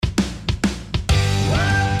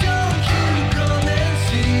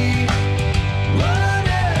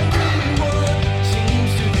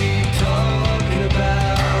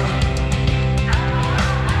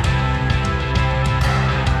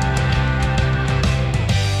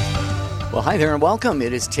Well, hi there and welcome.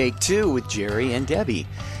 It is Take Two with Jerry and Debbie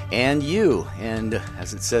and you. And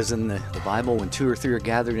as it says in the Bible, when two or three are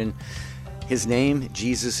gathered in His name,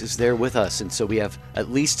 Jesus is there with us. And so we have at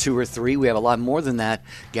least two or three. We have a lot more than that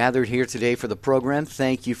gathered here today for the program.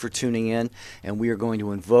 Thank you for tuning in. And we are going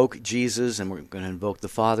to invoke Jesus, and we're going to invoke the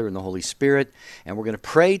Father and the Holy Spirit. And we're going to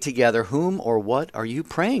pray together. Whom or what are you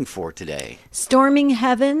praying for today? Storming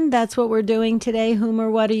Heaven, that's what we're doing today. Whom or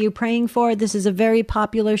what are you praying for? This is a very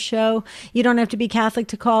popular show. You don't have to be Catholic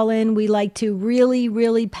to call in. We like to really,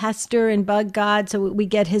 really pester and bug God so we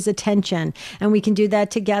get His attention. And we can do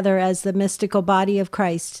that together as the mystical body of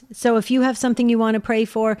Christ. So if you have something you want to pray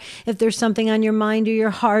for, if there's something on your mind or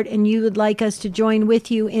your heart and you would like us to join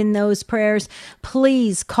with you in those prayers,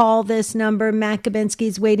 please call this number. Matt Gabinski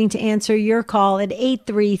is waiting to answer your call at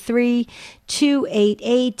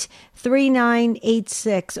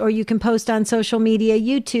 833-288-3986, or you can post on social media,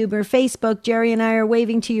 YouTube or Facebook. Jerry and I are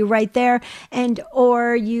waving to you right there.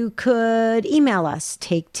 Or you could email us,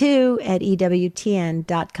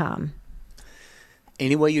 take2@ewtn.com.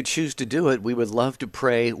 Any way you choose to do it, we would love to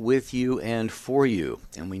pray with you and for you.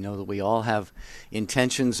 And we know that we all have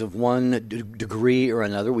intentions of one degree or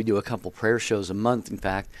another. We do a couple prayer shows a month, in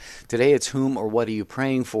fact. Today it's Whom or What Are You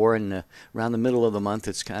Praying For? And around the middle of the month,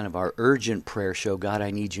 it's kind of our urgent prayer show, God, I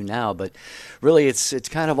Need You Now. But really, it's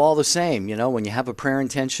kind of all the same. You know, when you have a prayer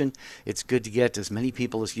intention, it's good to get as many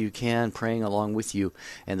people as you can praying along with you.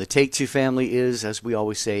 And the Take Two family is, as we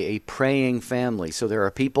always say, a praying family. So there are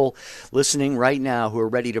people listening right now who are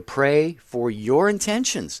ready to pray for your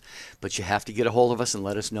intentions. But you have to get a hold of us and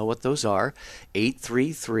let us know what those are.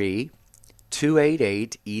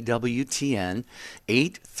 833-288-EWTN,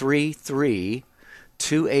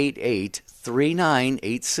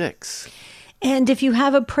 833-288-3986. And if you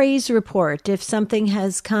have a praise report, if something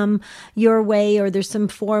has come your way or there's some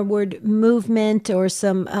forward movement or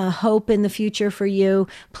some hope in the future for you,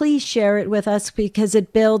 please share it with us because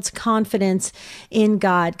it builds confidence in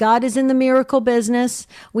God. God is in the miracle business.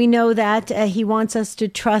 We know that. He wants us to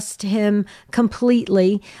trust Him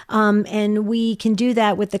completely. And we can do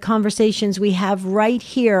that with the conversations we have right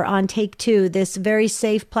here on Take Two, this very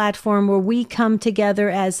safe platform where we come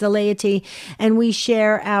together as the laity and we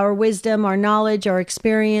share our wisdom, our knowledge, our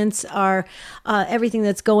experience, our everything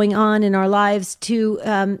that's going on in our lives to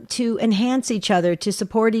enhance each other, to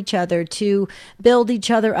support each other, to build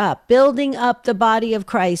each other up, building up the body of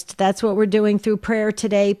Christ. That's what we're doing through prayer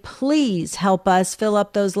today. Please help us fill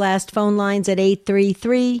up those last phone lines at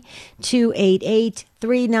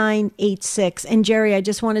 833-288-3986. And Jerry, I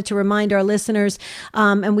just wanted to remind our listeners,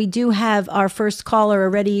 and we do have our first caller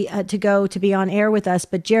ready to go to be on air with us.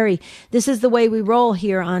 But Jerry, this is the way we roll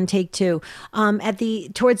here on Take Two.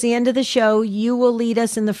 Towards the end of the show, you will lead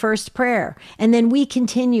us in the first prayer, and then we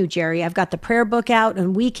continue. Jerry, I've got the prayer book out,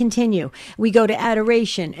 and we continue. We go to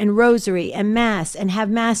adoration and rosary and mass, and have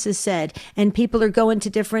masses said, and people are going to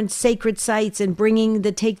different sacred sites and bringing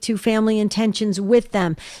the Take Two family intentions with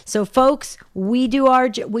them. So, folks, we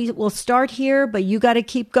will start here, but you got to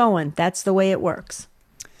keep going. That's the way it works.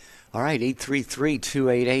 All right,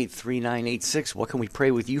 833-288-3986. What can we pray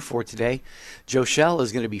with you for today? Joshelle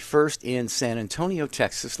is going to be first in San Antonio,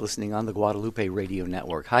 Texas, listening on the Guadalupe Radio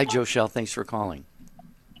Network. Hi, Joshelle. Thanks for calling.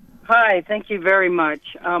 Hi, thank you very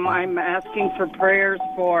much. I'm asking for prayers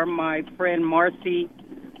for my friend Marcy,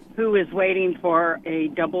 who is waiting for a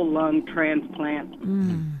double lung transplant.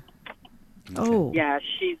 Mm. Okay. Oh. Yeah,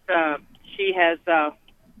 she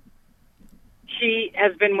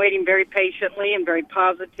has been waiting very patiently and very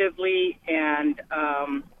positively, and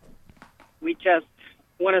we just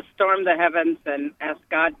want to storm the heavens and ask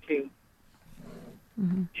God to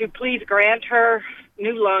please grant her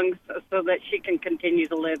new lungs so that she can continue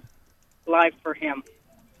to live life for Him.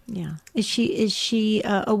 Yeah. Is she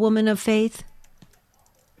a woman of faith?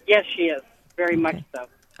 Yes, she is. Very much so.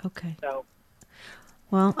 Okay. So,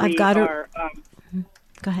 well, I've got her.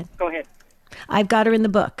 Go ahead. Go ahead. I've got her in the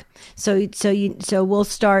book. So we'll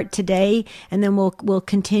start today, and then we'll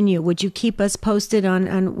continue. Would you keep us posted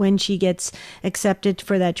on when she gets accepted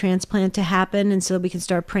for that transplant to happen, and so we can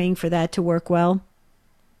start praying for that to work well?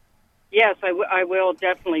 Yes, I will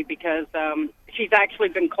definitely, because she's actually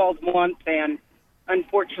been called once, and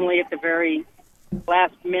unfortunately, at the very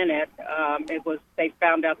last minute, they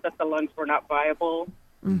found out that the lungs were not viable,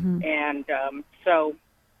 and so.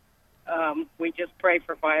 We just pray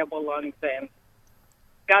for viable lungs and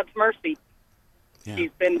God's mercy. Yeah.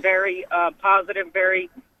 She's been very positive, very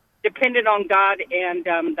dependent on God, and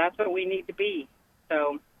that's what we need to be.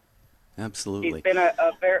 So, absolutely, she's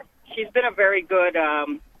been a very good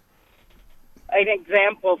an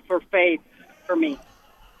example for faith for me.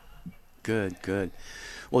 Good, good.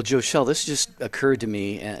 Well, Joshelle, this just occurred to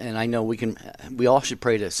me, and I know we all should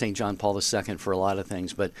pray to St. John Paul II for a lot of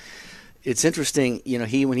things, but it's interesting,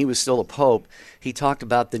 when he was still a pope, he talked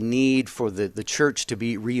about the need for the church to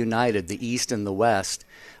be reunited, the East and the West,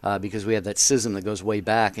 because we have that schism that goes way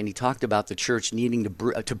back. And he talked about the church needing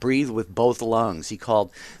to breathe with both lungs. He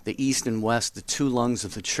called the East and West the two lungs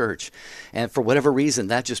of the church. And for whatever reason,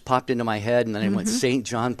 that just popped into my head, and then I went, St.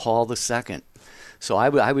 John Paul II. So I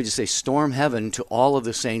would just say storm heaven to all of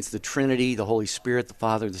the saints, the Trinity, the Holy Spirit, the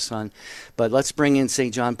Father, the Son. But let's bring in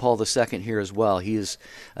St. John Paul II here as well. He is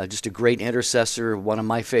just a great intercessor, one of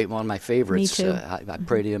my favorites. Me too. I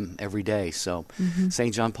pray to him every day. So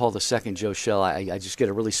St. John Paul II, Joshelle, I just get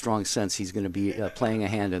a really strong sense he's going to be playing a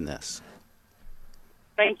hand in this.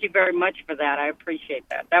 Thank you very much for that. I appreciate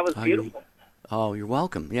that. That was beautiful. You're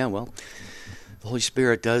welcome. Yeah, well, the Holy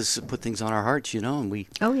Spirit does put things on our hearts, and we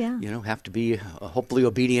have to be hopefully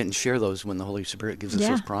obedient and share those when the Holy Spirit gives us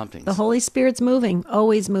those promptings. The Holy Spirit's moving,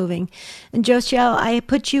 always moving. And Joshelle, I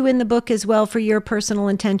put you in the book as well for your personal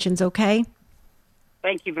intentions, okay?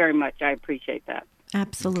 Thank you very much. I appreciate that.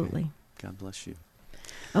 Absolutely. Okay. God bless you.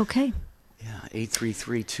 Okay. Yeah,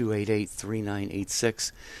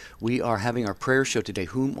 833-288-3986. We are having our prayer show today.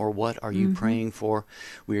 Whom or what are you praying for?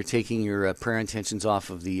 We are taking your prayer intentions off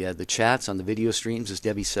of the chats on the video streams, as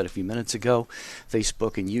Debbie said a few minutes ago,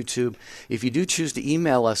 Facebook and YouTube. If you do choose to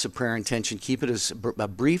email us a prayer intention, keep it as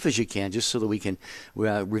brief as you can, just so that we can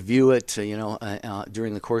review it,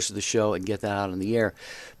 during the course of the show and get that out on the air.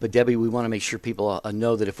 But Debbie, we want to make sure people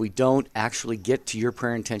know that if we don't actually get to your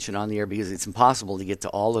prayer intention on the air, because it's impossible to get to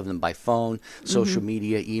all of them by phone, social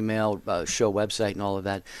media, email, show website, and all of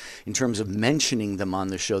that. In terms of mentioning them on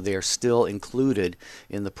the show, they are still included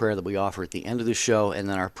in the prayer that we offer at the end of the show, and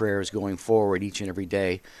then our prayers going forward each and every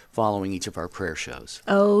day following each of our prayer shows.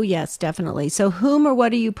 Oh, yes, definitely. So whom or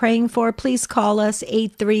what are you praying for? Please call us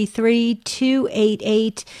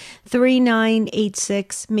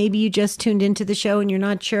 833-288-3986. Maybe you just tuned into the show and you're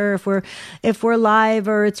not sure if we're live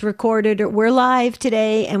or it's recorded. Or we're live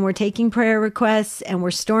today, and we're taking prayer requests, and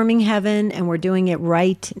we're storming heaven, and we're doing it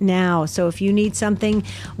right now. So if you need something,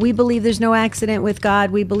 we believe there's no accident with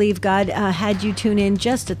God. We believe God had you tune in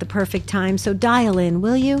just at the perfect time. So dial in,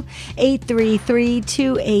 will you?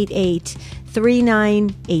 833-288-3986.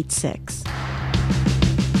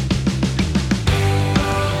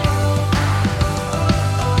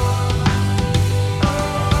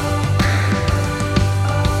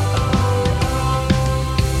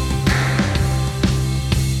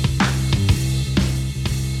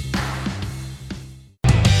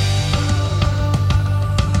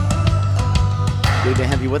 Good to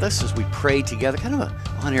have you with us as we pray together, kind of a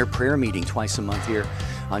on-air prayer meeting twice a month here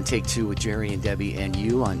on Take Two with Jerry and Debbie and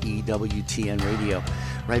you on EWTN Radio.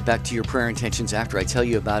 Right back to your prayer intentions after I tell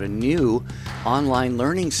you about a new online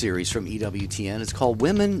learning series from EWTN. It's called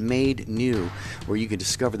Women Made New, where you can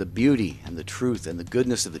discover the beauty and the truth and the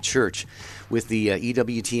goodness of the church. With the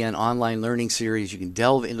EWTN online learning series, you can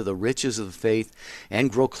delve into the riches of the faith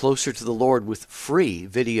and grow closer to the Lord with free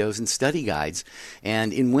videos and study guides.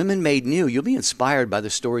 And in Women Made New, you'll be inspired by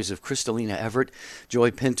the stories of Kristalina Everett,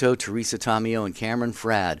 Joy Pinto, Teresa Tomeo, and Cameron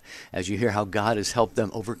Frad as you hear how God has helped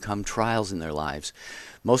them overcome trials in their lives.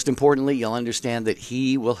 Most importantly, you'll understand that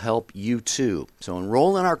He will help you too. So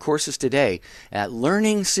enroll in our courses today at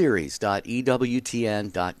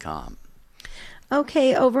learningseries.ewtn.com.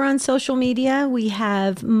 Okay, over on social media, we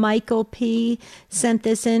have Michael P. sent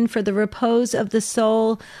this in for the repose of the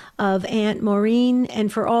soul of Aunt Maureen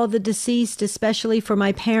and for all the deceased, especially for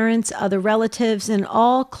my parents, other relatives, and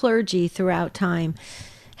all clergy throughout time.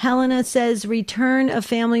 Helena says, return of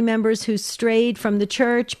family members who strayed from the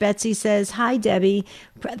church. Betsy says, hi, Debbie.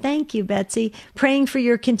 Thank you, Betsy. Praying for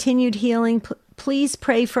your continued healing. Please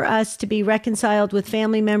pray for us to be reconciled with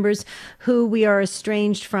family members who we are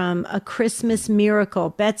estranged from. A Christmas miracle.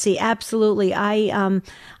 Betsy, absolutely. I'm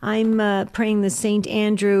praying the St.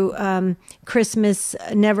 Andrew Christmas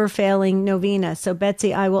never failing novena. So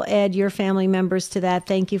Betsy, I will add your family members to that.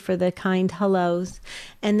 Thank you for the kind hellos.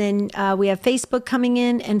 And then we have Facebook coming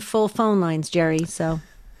in and full phone lines, Jerry. So.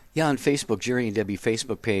 Yeah, on Facebook, Jerry and Debbie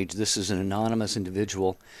Facebook page, this is an anonymous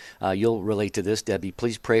individual. You'll relate to this, Debbie.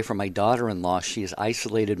 Please pray for my daughter-in-law. She has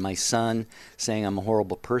isolated my son, saying I'm a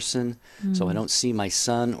horrible person, so I don't see my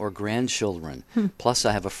son or grandchildren. Plus,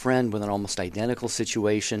 I have a friend with an almost identical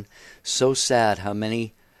situation. So sad how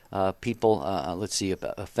many people,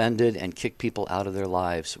 offended and kicked people out of their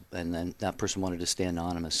lives, and then that person wanted to stay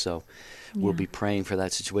anonymous. So we'll be praying for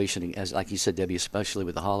that situation. As like you said, Debbie, especially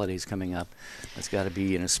with the holidays coming up, that's got to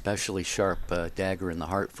be an especially sharp dagger in the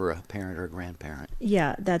heart for a parent or a grandparent.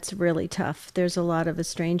 Yeah, that's really tough. There's a lot of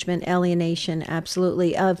estrangement, alienation,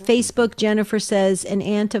 absolutely. Facebook, Jennifer says, an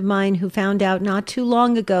aunt of mine who found out not too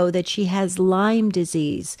long ago that she has Lyme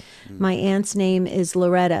disease. My aunt's name is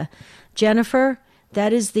Loretta. Jennifer,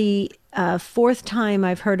 that is the fourth time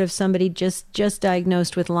I've heard of somebody just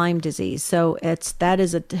diagnosed with Lyme disease. So that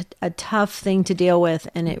is a tough thing to deal with,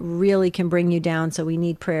 and it really can bring you down. So we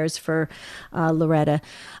need prayers for Loretta.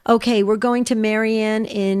 Okay, we're going to Marianne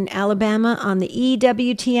in Alabama on the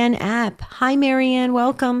EWTN app. Hi, Marianne.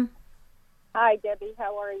 Welcome. Hi, Debbie.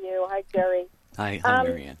 How are you? Hi, Jerry. Hi,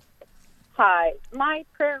 Marianne. Hi. My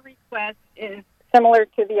prayer request is similar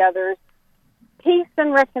to the others. Peace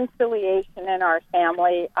and reconciliation in our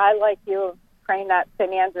family. I, like you, praying that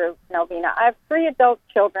St. Andrew Novena. I have 3 adult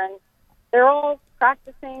children. They're all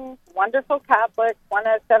practicing wonderful Catholics. One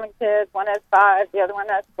has 7 kids, one has 5, the other one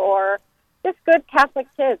has 4. Just good Catholic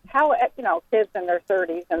kids. Kids in their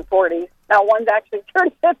 30s and 40s. Now, one's actually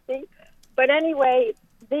turned 50. But anyway,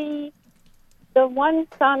 the one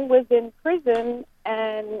son was in prison,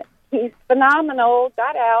 and he's phenomenal,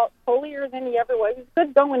 got out, holier than he ever was. He was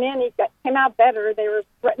good going in. He came out better. They were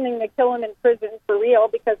threatening to kill him in prison for real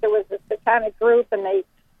because there was a satanic group, and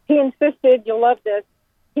he insisted, you'll love this,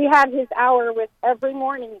 he had his hour with every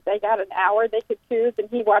morning. They got an hour they could choose, and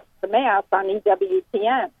he watched the Mass on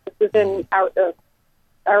EWTN. This was in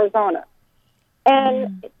Arizona.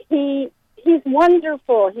 And he's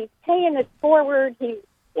wonderful. He's paying it forward. He,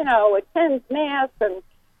 attends Mass and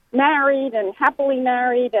married and happily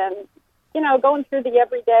married and, going through the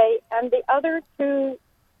everyday. And the other 2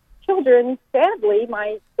 children, sadly,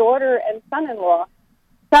 my daughter and son,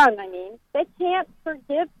 they can't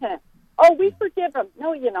forgive him. Oh, we forgive him.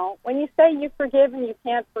 No, you don't. When you say you forgive and you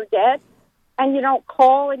can't forget, and you don't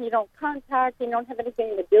call and you don't contact, you don't have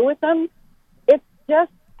anything to do with them, it's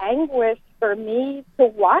just anguish for me to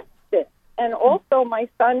watch this. And also my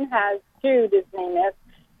son has, Jude, his name is,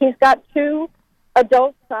 he's got 2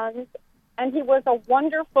 adult sons, and he was a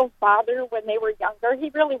wonderful father when they were younger.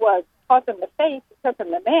 He really was. Taught them the faith, took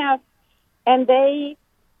them to Mass, and they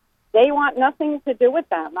want nothing to do with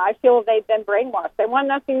them. I feel they've been brainwashed. They want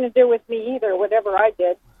nothing to do with me either, whatever I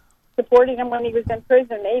did. Supporting him when he was in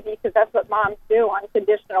prison, maybe, because that's what moms do,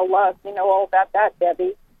 unconditional love. You know all about that,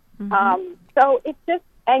 Debbie. Mm-hmm. So it's just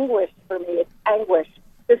anguish for me. It's anguish.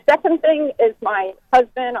 The second thing is my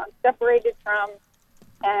husband I'm separated from,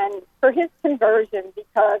 and for his conversion,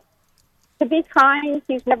 because to be kind,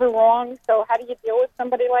 he's never wrong. So how do you deal with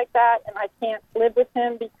somebody like that? And I can't live with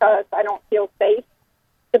him because I don't feel safe.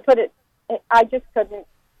 To put it, I just couldn't.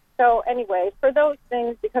 So anyway, for those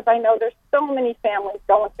things, because I know there's so many families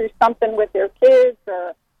going through something with their kids,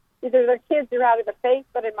 or either their kids are out of the faith,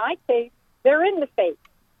 but in my case, they're in the faith,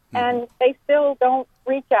 and they still don't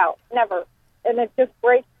reach out, never. And it just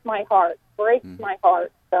breaks my heart, my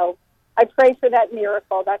heart. So I pray for that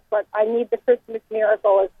miracle. That's what I need, the Christmas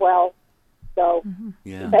miracle as well. So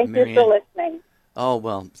thank you for listening. Oh,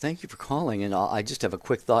 well, thank you for calling. And I just have a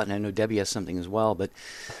quick thought, and I know Debbie has something as well, but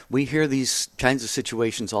we hear these kinds of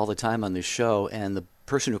situations all the time on this show, and the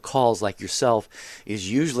person who calls, like yourself,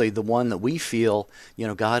 is usually the one that we feel,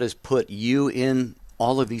 God has put you in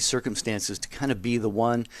all of these circumstances to kind of be the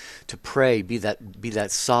one to pray, be that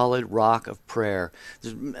solid rock of prayer.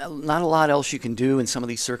 There's not a lot else you can do in some of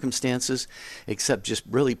these circumstances except just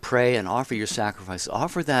really pray and offer your sacrifice.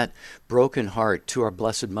 Offer that broken heart to our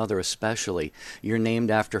Blessed Mother especially. You're named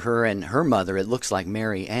after her and her mother. It looks like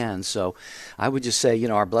Mary Ann. So I would just say,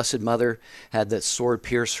 our Blessed Mother had that sword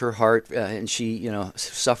pierce her heart, and she,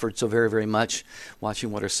 suffered so very, very much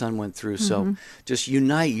watching what her son went through. So just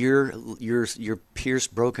unite your pierced,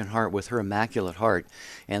 broken heart with her immaculate heart,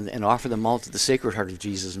 and offer them all to the Sacred Heart of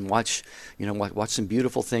Jesus, and watch some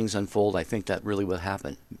beautiful things unfold. I think that really will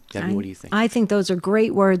happen. Debbie, what do you think? I think those are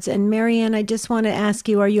great words. And Marianne, I just want to ask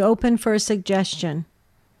you, are you open for a suggestion?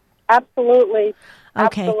 Absolutely.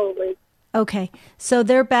 Okay. Absolutely. Okay. So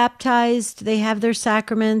they're baptized, they have their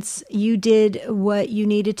sacraments, you did what you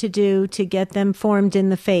needed to do to get them formed in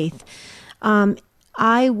the faith.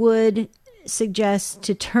 I would suggest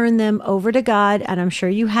to turn them over to God, and I'm sure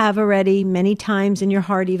you have already many times in your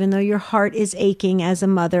heart, even though your heart is aching as a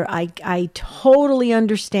mother. I totally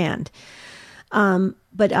understand.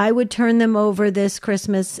 But I would turn them over this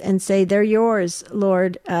Christmas and say, they're yours,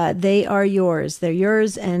 Lord. They are yours. They're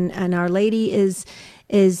yours, and Our Lady is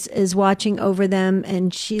is watching over them,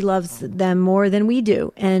 and she loves them more than we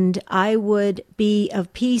do. And I would be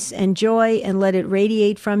of peace and joy and let it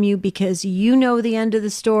radiate from you, because you know the end of the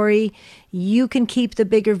story. You can keep the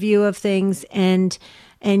bigger view of things, and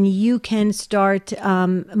you can start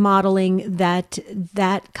modeling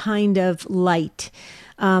that kind of light,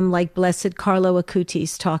 like Blessed Carlo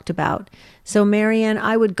Acutis talked about. So, Marianne,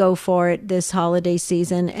 I would go for it this holiday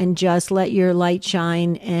season and just let your light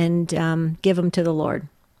shine and give them to the Lord.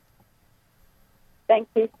 Thank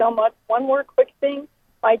you so much. One more quick thing.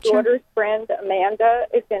 My daughter's friend, Amanda,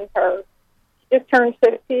 is in her, she just turned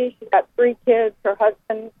 50. She's got 3 kids. Her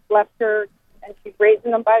husband left her, and she's raising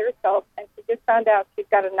them by herself. And she just found out she's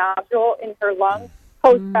got a nodule in her lung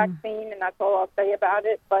post-vaccine, and that's all I'll say about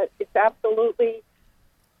it. But it's absolutely,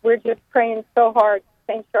 we're just praying so hard,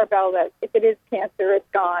 St. Charbel, that if it is cancer, it's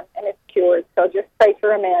gone and it's cured. So just pray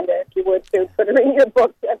for Amanda, if you would, to put her in your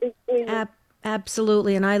book, Debbie, please.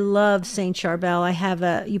 Absolutely. And I love St. Charbel. I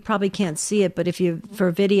have you probably can't see it, but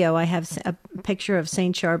for video, I have a picture of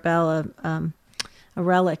St. Charbel, a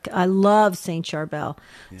relic. I love St. Charbel.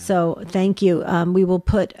 Yeah. So thank you. We will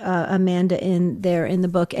put Amanda in there in the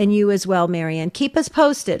book, and you as well, Marianne. Keep us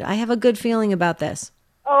posted. I have a good feeling about this.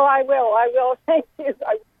 Oh, I will. Thank you.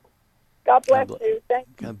 God bless you. Thank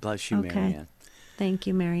you. God bless you, Marianne. Thank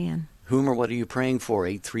you, Marianne. Whomer, what are you praying for?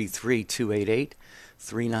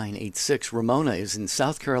 833-288-3986. Ramona is in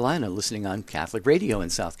South Carolina, listening on Catholic Radio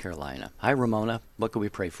in South Carolina. Hi, Ramona. What can we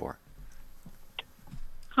pray for?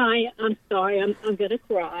 Hi, I'm sorry. I'm going to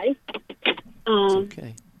cry. It's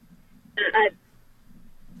okay.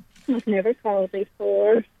 I've never called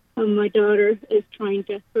before. My daughter is trying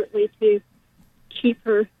desperately to keep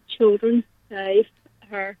her children safe.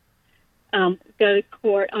 Go to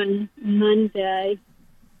court on Monday,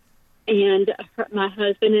 and my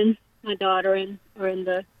husband and my daughter are in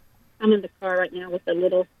the. I'm in the car right now with the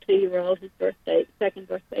little 2-year-old. His second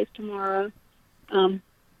birthday is tomorrow, and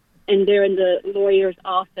they're in the lawyer's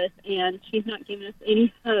office, and she's not giving us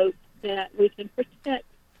any hope that we can protect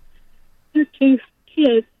her 2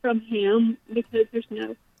 kids from him, because there's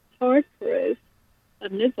no hard proof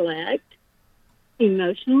of neglect,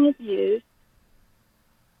 emotional abuse.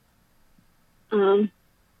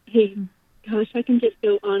 I can just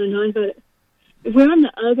go on and on, but we're on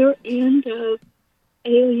the other end of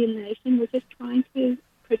alienation. We're just trying to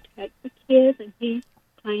protect the kids, and he's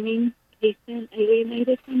claiming he's been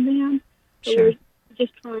alienated from them. So Sure. we're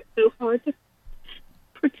just trying so hard to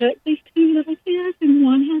protect these 2 little kids, and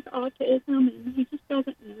one has autism, and he just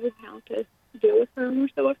doesn't know how to deal with her. We're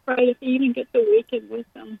so afraid if he even gets a weekend with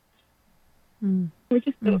them. We're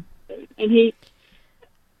just so afraid. And he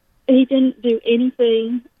didn't do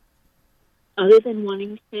anything other than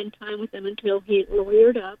wanting to spend time with them until he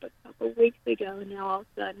lawyered up a couple of weeks ago, and now all of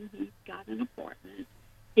a sudden he's got an apartment.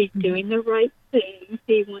 He's doing the right things.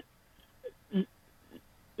 He's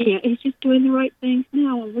just doing the right things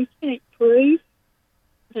now, and we can't prove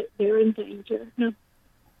that they're in danger. No,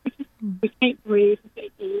 we can't breathe. We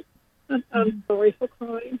can't eat. I'm sorry for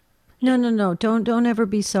crying. No. Don't ever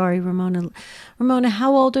be sorry, Ramona. Ramona,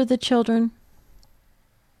 how old are the children?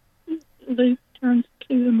 Luke turns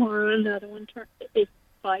 2 tomorrow. Another one is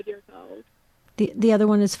 5 years old. The other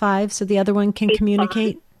one is 5, so the other one can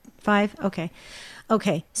communicate. 5. Okay.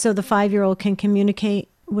 So the 5-year-old can communicate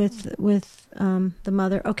with the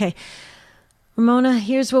mother. Okay. Ramona,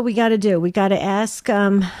 here's what we got to do. We got to ask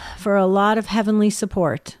for a lot of heavenly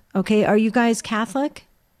support. Okay. Are you guys Catholic?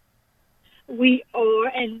 We are,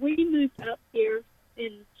 and we moved up here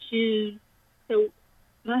in June. So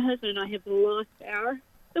my husband and I have lost our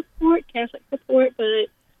Catholic support, but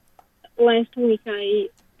last week I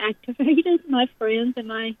activated my friends in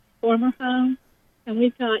my former home, and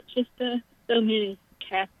we've got just so many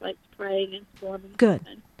Catholics praying and forming. Good.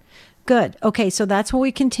 Okay, so that's what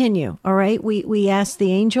we continue, all right? We ask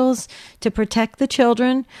the angels to protect the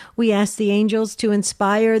children. We ask the angels to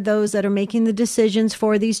inspire those that are making the decisions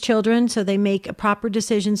for these children so they make proper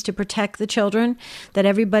decisions to protect the children, that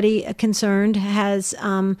everybody concerned has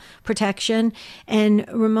protection. And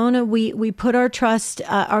Ramona, we put our trust,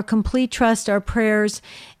 our complete trust, our prayers,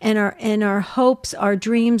 and our hopes, our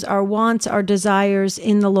dreams, our wants, our desires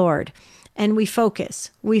in the Lord. And we focus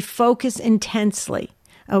intensely.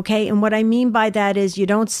 Okay. And what I mean by that is you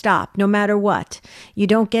don't stop no matter what. You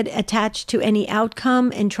don't get attached to any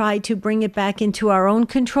outcome and try to bring it back into our own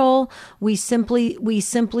control. We simply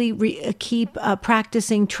keep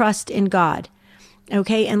practicing trust in God.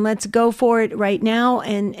 Okay. And let's go for it right now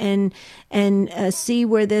and see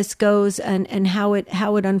where this goes and how it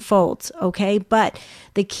unfolds. Okay. But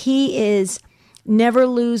the key is never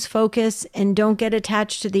lose focus and don't get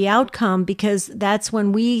attached to the outcome, because that's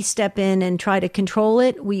when we step in and try to control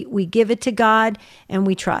it. We give it to God and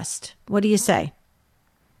we trust. What do you say?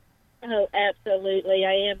 Oh, absolutely.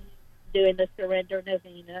 I am doing the surrender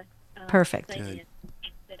novena. Perfect.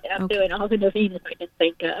 I'm doing all the novenas I can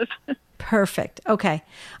think of. Perfect. Okay.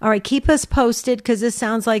 All right. Keep us posted, because this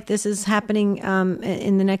sounds like this is happening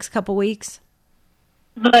in the next couple weeks.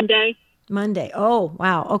 Monday. Oh,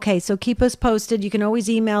 wow. Okay. So keep us posted. You can always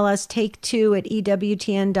email us,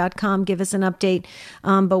 take2@ewtn.com. Give us an update.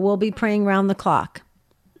 But we'll be praying round the clock.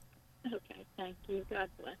 Okay. Thank you. God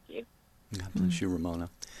bless you. God bless you, Ramona.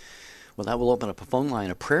 Well, that will open up a phone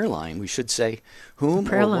line, a prayer line. We should say,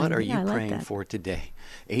 whom or what are you praying for today?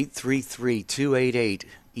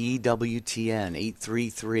 833-288-EWTN,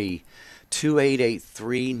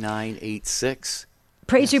 833-288-3986.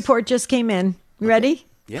 Praise report just came in. Ready?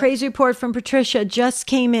 Yeah. Praise report from Patricia just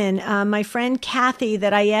came in. My friend Kathy,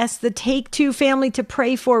 that I asked the Take Two family to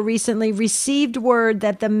pray for recently, received word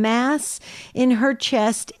that the mass in her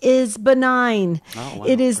chest is benign. Oh, wow.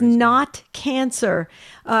 It is Praise not God. cancer.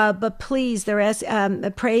 But please,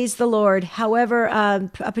 praise the Lord. However,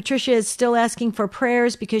 Patricia is still asking for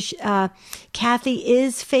prayers because Kathy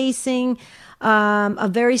is facing a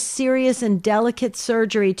very serious and delicate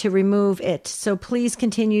surgery to remove it. So please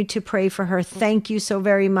continue to pray for her. Thank you so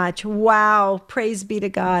very much. Wow. Praise be to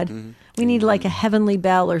God. Mm-hmm. We need like a heavenly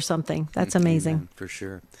bell or something. That's amazing. Amen, for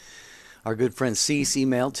sure. Our good friend Cease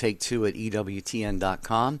emailed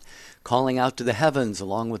take2@ewtn.com, calling out to the heavens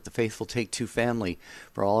along with the faithful Take Two family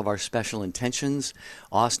for all of our special intentions.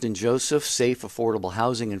 Austin Joseph, safe, affordable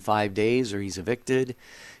housing in 5 days or he's evicted.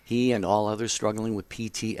 He and all others struggling with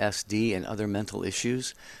PTSD and other mental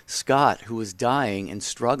issues. Scott, who is dying and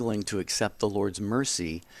struggling to accept the Lord's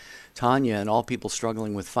mercy. Tanya and all people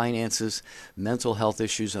struggling with finances, mental health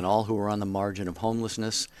issues, and all who are on the margin of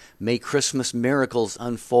homelessness. May Christmas miracles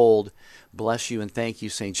unfold. Bless you and thank you,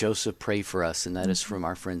 St. Joseph. Pray for us. And that is from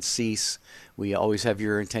our friend Cease. We always have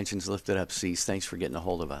your intentions lifted up, Cease. Thanks for getting a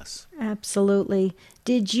hold of us. Absolutely.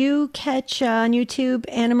 Did you catch on YouTube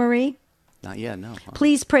Anna Marie? Not yet, no.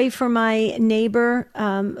 Please pray for my neighbor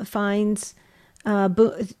to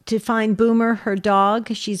find Boomer, her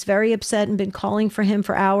dog. She's very upset and been calling for him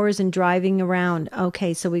for hours and driving around.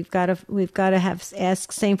 Okay, so we've got to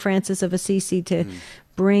ask St. Francis of Assisi to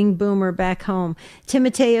bring Boomer back home.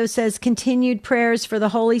 Timoteo says continued prayers for the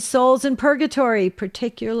holy souls in purgatory,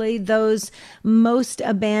 particularly those most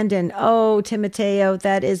abandoned. Oh, Timoteo,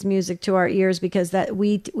 that is music to our ears, because that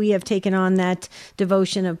we have taken on that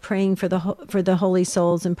devotion of praying for the holy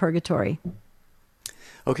souls in purgatory.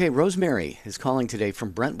 Okay, Rosemary is calling today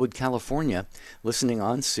from Brentwood, California, listening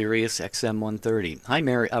on Sirius XM 130. Hi,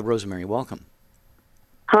 Rosemary, welcome.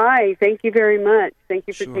 Hi, thank you very much. Thank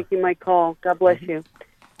you for taking my call. God bless you.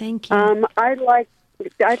 Thank you. I'd like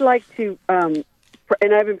to, and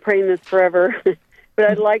I've been praying this forever, but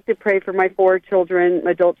I'd like to pray for my 4 children,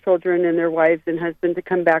 adult children, and their wives and husband to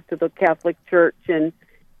come back to the Catholic Church and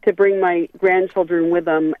to bring my grandchildren with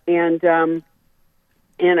them. And I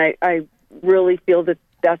really feel that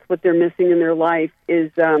that's what they're missing in their life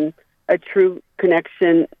is a true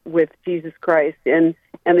connection with Jesus Christ and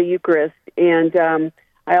the Eucharist. And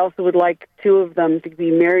I also would like 2 of them to be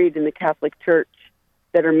married in the Catholic Church,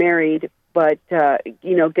 that are married, but,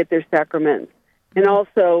 get their sacraments. And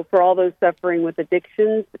also for all those suffering with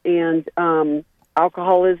addictions and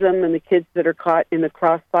alcoholism and the kids that are caught in the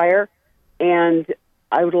crossfire. And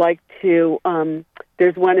I would like to,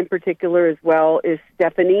 there's one in particular as well, is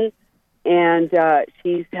Stephanie, and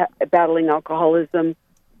she's battling alcoholism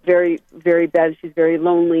very, very bad. She's very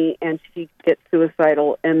lonely, and she gets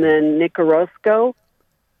suicidal. And then Nick Orozco.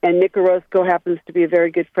 And Nick Orozco happens to be a very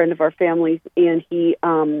good friend of our family's, and he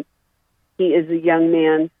is a young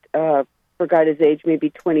man, forgot his age, maybe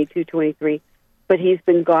 22, 23, but he's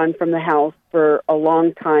been gone from the house for a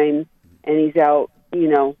long time, and he's out,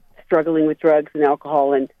 struggling with drugs and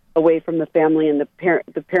alcohol and away from the family, and the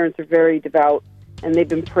parents are very devout, and they've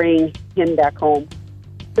been praying him back home.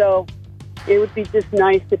 So it would be just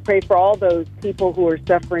nice to pray for all those people who are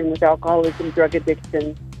suffering with alcoholism, drug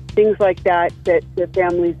addiction, things like that their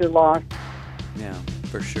families are lost. Yeah,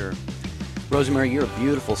 for sure. Rosemary, you're a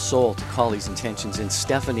beautiful soul to call these intentions in.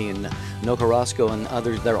 Stephanie and Noka Roscoe and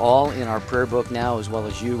others, they're all in our prayer book now, as well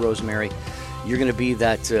as you, Rosemary. You're going to be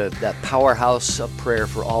that powerhouse of prayer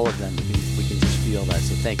for all of them. We can just feel that.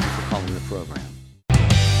 So thank you for calling the program.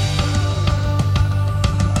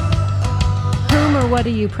 Whom or what are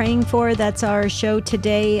you praying for? That's our show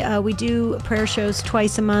today. We do prayer shows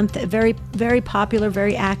twice a month. Very, very popular,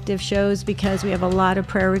 very active shows because we have a lot of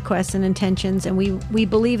prayer requests and intentions, and we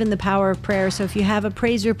believe in the power of prayer. So if you have a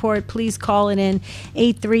praise report, please call it in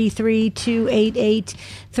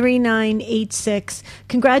 833-288-3986.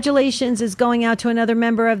 Congratulations is going out to another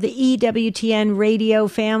member of the EWTN radio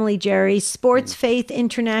family, Jerry. Sports Faith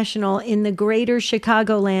International in the greater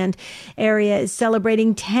Chicagoland area is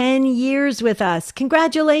celebrating 10 years with us.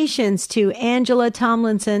 Congratulations to Angela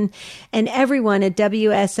Tomlinson and everyone at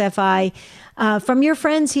WSFI. From your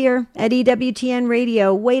friends here at EWTN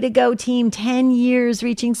Radio, way to go, team. 10 years,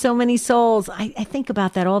 reaching so many souls. I think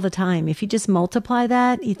about that all the time. If you just multiply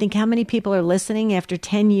that, you think how many people are listening after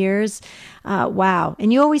 10 years. Wow.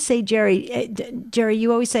 And you always say, Jerry,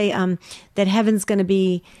 you always say that heaven's going to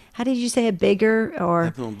be, how did you say it, bigger?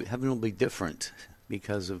 Or Heaven will be different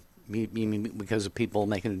because of because of people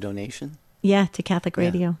making a donation. Yeah, to Catholic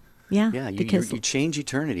Radio. Yeah, you because you change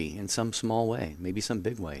eternity in some small way, maybe some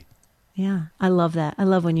big way. Yeah, I love that. I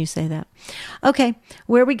love when you say that. Okay,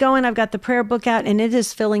 where are we going? I've got the prayer book out, and it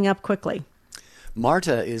is filling up quickly.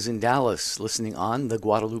 Marta is in Dallas, listening on the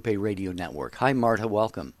Guadalupe Radio Network. Hi, Marta.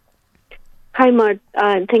 Welcome. Hi, Marta.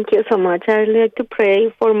 Thank you so much. I'd like to pray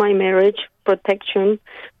for my marriage, protection,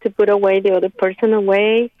 to put away the other person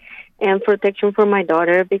away, and protection for my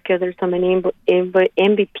daughter because there's so many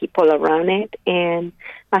envy people around it, and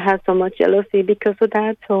I have so much jealousy because of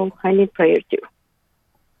that, so I need prayer too.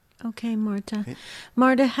 Okay, Marta. Okay.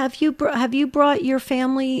 Marta, have you brought your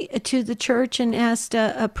family to the church and asked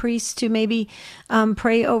a priest to maybe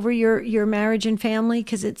pray over your marriage and family?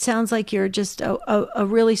 Because it sounds like you're just a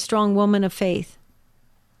really strong woman of faith.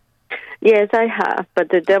 Yes, I have, but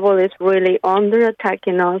the devil is really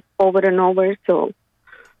attacking us over and over, so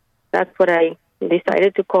that's what I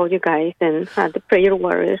decided to call you guys and add the prayer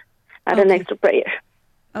warrior, add an extra prayer.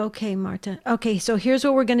 Okay, Marta. Okay, so here's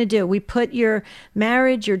what we're going to do. We put your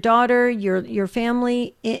marriage, your daughter, your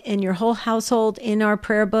family, and your whole household in our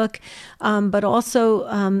prayer book, but also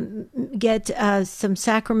get some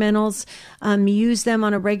sacramentals, use them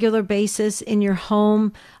on a regular basis in your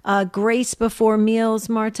home. Grace before meals,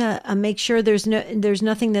 Marta. Make sure there's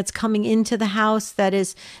nothing that's coming into the house that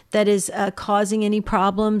is causing any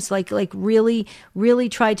problems. Like really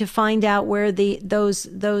try to find out where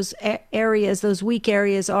those areas, those weak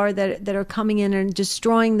areas are that are coming in and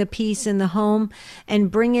destroying the peace in the home,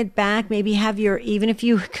 and bring it back. Maybe have even if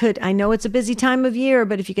you could, I know it's a busy time of year,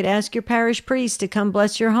 but if you could ask your parish priest to come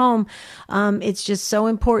bless your home, it's just so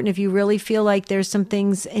important if you really feel like there's some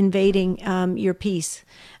things invading your peace.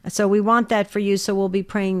 So we want that for you, so we'll be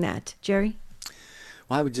praying that. Jerry?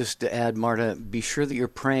 Well, I would just add, Marta, be sure that you're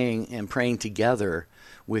praying together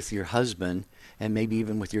with your husband and maybe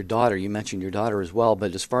even with your daughter. You mentioned your daughter as well,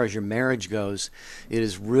 but as far as your marriage goes, it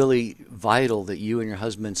is really vital that you and your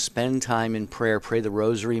husband spend time in prayer. Pray the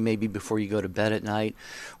rosary maybe before you go to bed at night,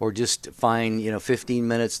 or just find 15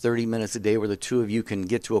 minutes, 30 minutes a day where the two of you can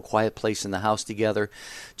get to a quiet place in the house together.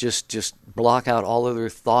 Just block out all other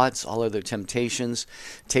thoughts, all other temptations.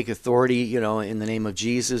 Take authority, in the name of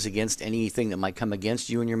Jesus against anything that might come against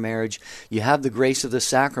you in your marriage. You have the grace of the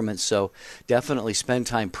sacraments, so definitely spend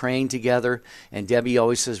time praying together. And Debbie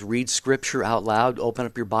always says, read Scripture out loud. Open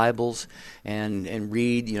up your Bibles and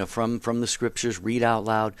read, from the Scriptures. Read out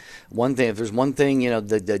loud. One thing, if there's one thing,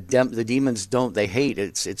 the demons they hate.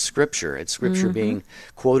 It's Scripture. It's Scripture being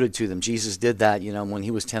quoted to them. Jesus did that, when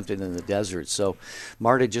he was tempted in the desert. So,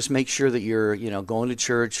 Marta, just make sure that you're, going to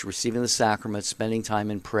church, receiving the sacraments, spending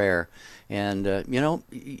time in prayer. And,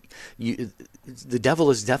 the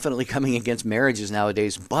devil is definitely coming against marriages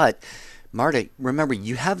nowadays, but Marta, remember,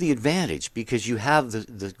 you have the advantage because you have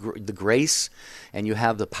the grace, and you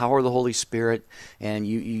have the power of the Holy Spirit, and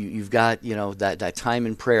you've got that time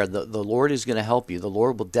in prayer. The Lord is going to help you. The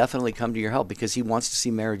Lord will definitely come to your help because He wants to see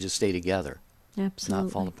marriages stay together, absolutely,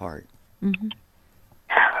 not fall apart. Mm-hmm.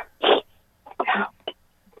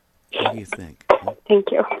 What do you think? Thank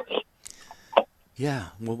you.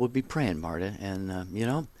 Yeah, well, we'll be praying, Marta, and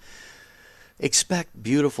expect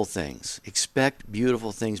beautiful things. Expect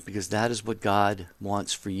beautiful things because that is what God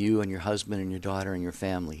wants for you and your husband and your daughter and your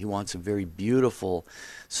family. He wants a very beautiful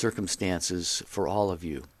circumstances for all of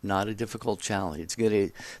you, not a difficult challenge.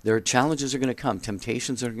 Challenges are going to come.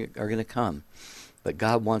 Temptations are going to come. But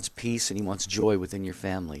God wants peace and He wants joy within your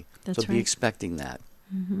family. That's so right. Be expecting that.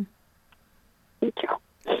 Mm-hmm. Thank you.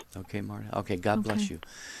 Okay, Marta. Okay, God bless you.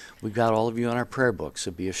 We've got all of you on our prayer book,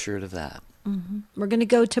 so be assured of that. Mm-hmm. We're going to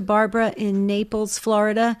go to Barbara in Naples,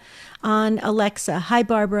 Florida on Alexa. Hi,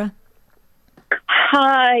 Barbara.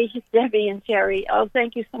 Hi, Debbie and Jerry. Oh,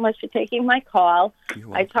 thank you so much for taking my call.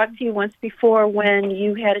 I talked to you once before when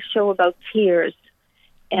you had a show about tears,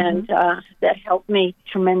 and that helped me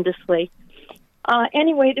tremendously.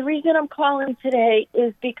 Anyway, the reason I'm calling today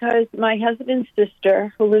is because my husband's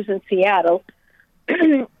sister, who lives in Seattle,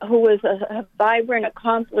 who was a vibrant,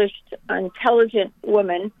 accomplished, intelligent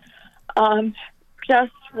woman,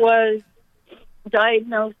 just was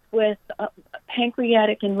diagnosed with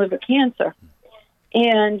pancreatic and liver cancer.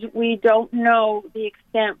 And we don't know the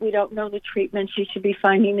extent, we don't know the treatment. She should be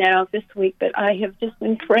finding that out this week. But I have just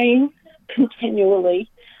been praying continually,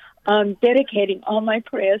 dedicating all my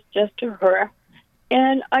prayers just to her.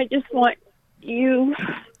 And I just want you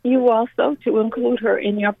also to include her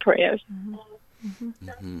in your prayers.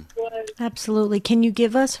 Absolutely. Can you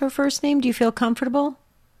give us her first name? Do you feel comfortable?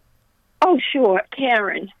 Oh, sure.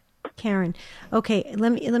 Karen. Karen. Okay,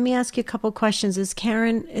 let me ask you a couple questions. Is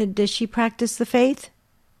Karen, does she practice the faith?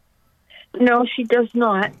 No, she does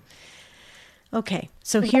not. Okay,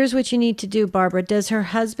 so here's what you need to do, Barbara. Does her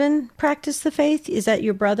husband practice the faith? Is that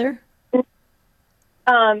your brother?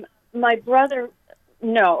 My brother,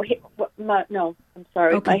 no. No, I'm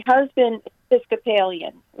sorry. Okay. My husband is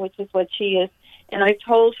Episcopalian, which is what she is. And I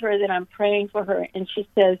told her that I'm praying for her, and she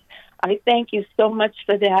says, I thank you so much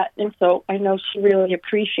for that. And so I know she really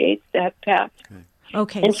appreciates that, Pat.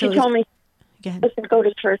 Okay. And she told me she doesn't go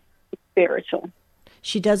to church, she's spiritual.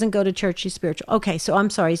 She doesn't go to church, she's spiritual. Okay, so I'm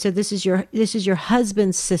sorry. So this is your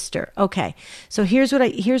husband's sister. Okay. So here's what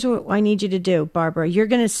I need you to do, Barbara. You're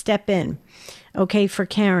going to step in, okay, for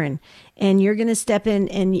Karen. And you're going to step in,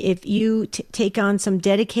 and if you take on some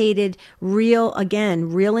dedicated, real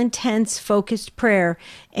intense, focused prayer,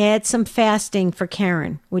 add some fasting for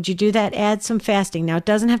Karen. Would you do that? Add some fasting. Now, it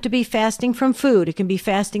doesn't have to be fasting from food. It can be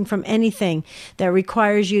fasting from anything that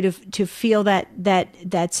requires you to feel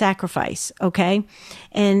that sacrifice, okay?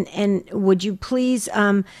 And would you please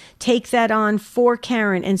take that on for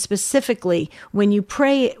Karen? And specifically, when you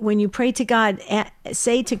pray to God,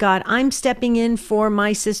 say to God, I'm stepping in for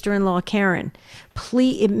my sister-in-law, Karen.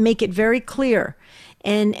 Please make it very clear.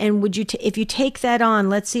 And would you, if you take that on,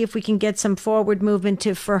 let's see if we can get some forward movement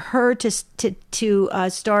for her to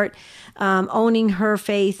start owning her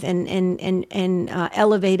faith and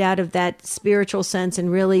elevate out of that spiritual sense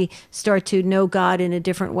and really start to know God in a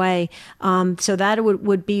different way. So that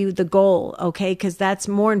would be the goal, okay? Because that's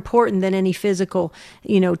more important than any physical,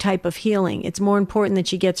 type of healing. It's more important that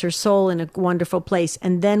she gets her soul in a wonderful place,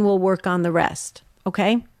 and then we'll work on the rest,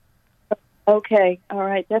 okay? Okay, all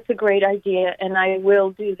right. That's a great idea, and I will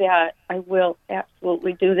do that. I will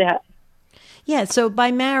absolutely do that. Yeah, so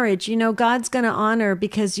by marriage, God's going to honor,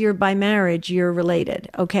 because by marriage, you're related,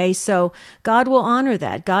 okay? So God will honor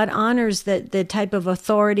that. God honors the type of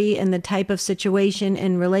authority and the type of situation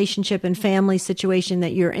and relationship and family situation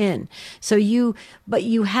that you're in. But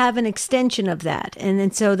you have an extension of that,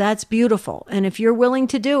 and so that's beautiful. And if you're willing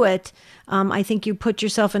to do it, I think you put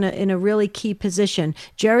yourself in a really key position.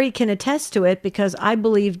 Jerry can attest to it, because I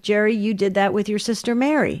believe, Jerry, you did that with your sister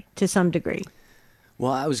Mary to some degree.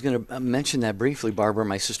 Well, I was going to mention that briefly, Barbara.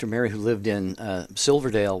 My sister Mary, who lived in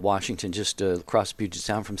Silverdale, Washington, just across Puget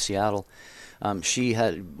Sound from Seattle, she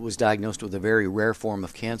was diagnosed with a very rare form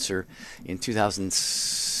of cancer in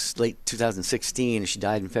late 2016, and she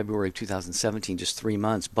died in February of 2017, just 3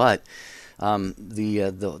 months. But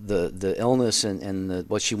the illness and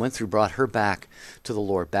what she went through brought her back to the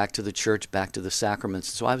Lord, back to the church, back to the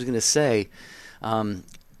sacraments. So I was going to say,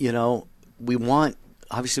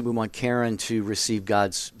 Obviously, we want Karen to receive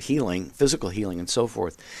God's healing, physical healing, and so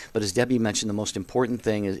forth. But as Debbie mentioned, the most important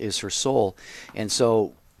thing is her soul. And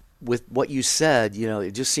so with what you said,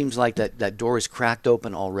 it just seems like that door is cracked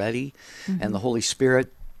open already, and the Holy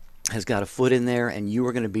Spirit has got a foot in there, and you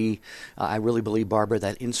are going to be, I really believe, Barbara,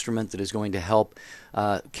 that instrument that is going to help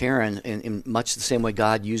Karen in much the same way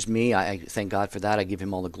God used me. I thank God for that. I give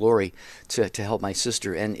him all the glory to help my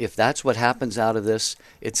sister. And if that's what happens out of this,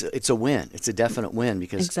 it's a win. It's a definite win,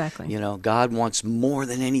 because exactly. God wants more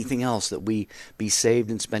than anything else that we be saved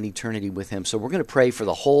and spend eternity with him. So we're going to pray for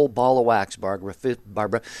the whole ball of wax,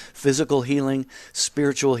 Barbara. Physical healing,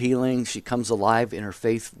 spiritual healing. She comes alive in her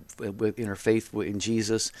faith in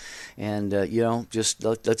Jesus. And just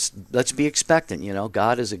let's be expectant.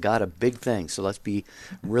 God is a God of big things, so let's be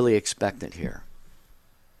really expectant here.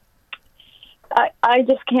 I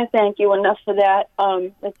just can't thank you enough for that.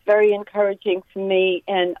 It's very encouraging for me,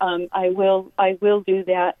 and I will do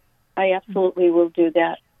that. I absolutely will do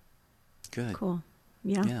that. Good. Cool.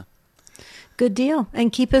 Yeah. Good deal.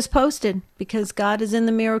 And keep us posted, because God is in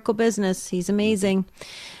the miracle business. He's amazing.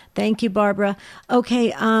 Thank you, Barbara.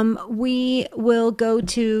 Okay, we will go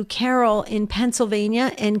to Carol in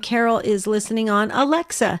Pennsylvania, and Carol is listening on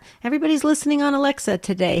Alexa. Everybody's listening on Alexa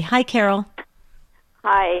today. Hi, Carol.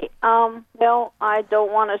 Hi. Well, I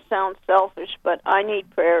don't want to sound selfish, but I need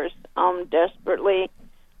prayers desperately.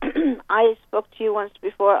 I spoke to you once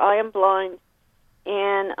before. I am blind,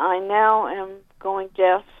 and I now am going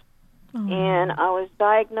deaf. Oh. And I was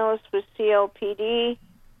diagnosed with COPD,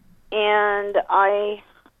 and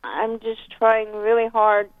I'm just trying really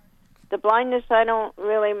hard. The blindness I don't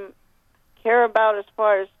really care about as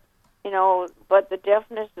far as, but the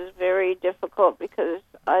deafness is very difficult because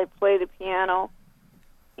I play the piano,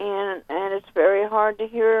 and it's very hard to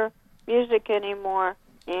hear music anymore.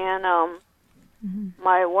 And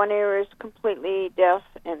my one ear is completely deaf,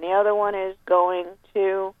 and the other one is going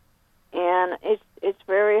too. And it's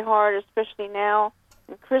very hard, especially now.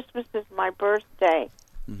 And Christmas is my birthday.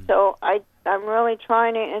 So I'm really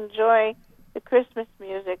trying to enjoy the Christmas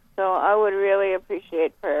music, so I would really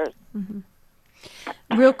appreciate prayers.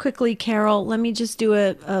 Real quickly, Carol, let me just do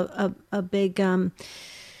a big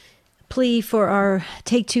plea for our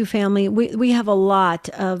Take Two family. We have a lot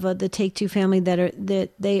of the Take Two family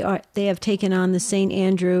that they have taken on the St.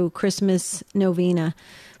 Andrew Christmas Novena.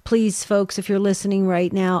 Please, folks, if you're listening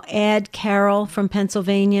right now, add Carol from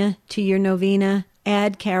Pennsylvania to your novena.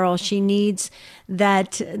 Add Carol. She needs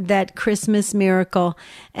that Christmas miracle.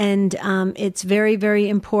 And it's very, very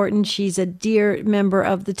important. She's a dear member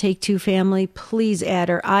of the Take Two family. Please add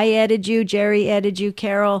her. I added you. Jerry added you,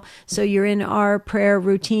 Carol. So you're in our prayer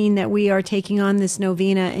routine that we are taking on this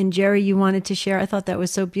novena. And Jerry, you wanted to share. I thought that was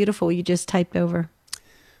so beautiful. You just typed over.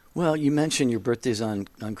 Well, you mentioned your birthday's on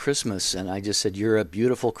Christmas, and I just said you're a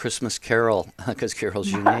beautiful Christmas Carol, because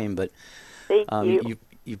Carol's your name. But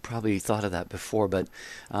you probably thought of that before. But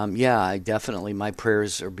I definitely, my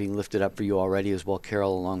prayers are being lifted up for you already as well,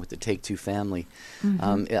 Carol, along with the Take Two family.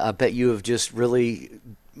 I bet you have just really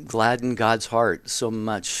gladdened God's heart so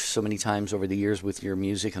many times over the years with your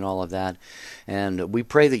music and all of that. And we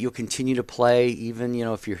pray that you'll continue to play, even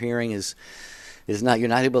if your hearing is not, you're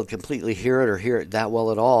not able to completely hear it or hear it that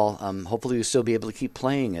well at all. Hopefully you'll still be able to keep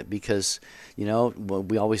playing it, because we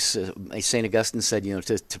always St. Augustine said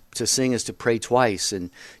to sing is to pray twice, and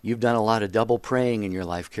you've done a lot of double praying in your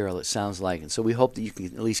life, Carol, it sounds like. And so we hope that you can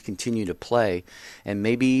at least continue to play and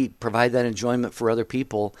maybe provide that enjoyment for other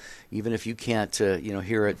people, even if you can't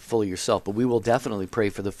hear it fully yourself. But we will definitely pray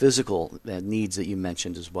for the physical needs that you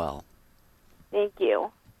mentioned as well. Thank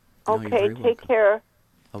you. No, okay, take care.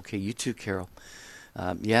 Okay, you too, Carol.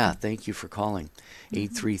 Thank you for calling.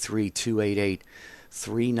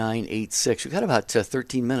 833-288-3986. We've got about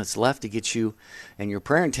 13 minutes left to get you and your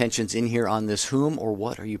prayer intentions in here on this Whom or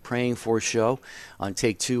What Are You Praying For show on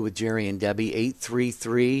Take Two with Jerry and Debbie.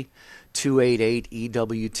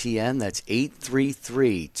 833-288-EWTN. That's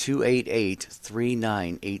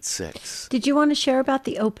 833-288-3986. Did you want to share about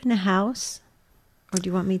the open house, or do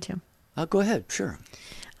you want me to? Go ahead, sure.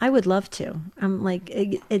 I would love to. I'm like,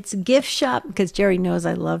 it's gift shop, because Jerry knows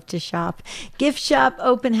I love to shop. Gift shop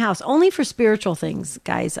open house, only for spiritual things,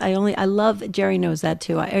 guys. I love, Jerry knows that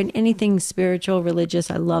too. Anything spiritual, religious,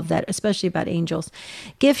 I love that, especially about angels.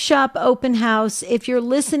 Gift shop open house. If you're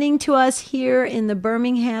listening to us here in the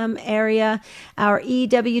Birmingham area, our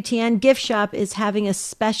EWTN gift shop is having a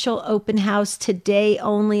special open house today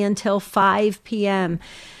only until 5 p.m.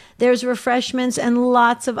 There's refreshments and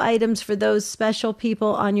lots of items for those special people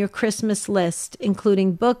on your Christmas list,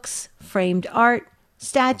 including books, framed art,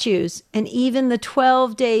 statues, and even the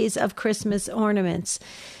 12 days of Christmas ornaments.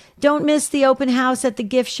 Don't miss the open house at the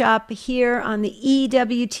gift shop here on the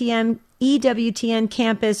EWTN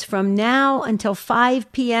campus from now until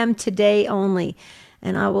 5 p.m. today only.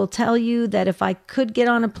 And I will tell you that if I could get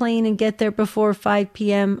on a plane and get there before 5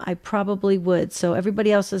 p.m., I probably would. So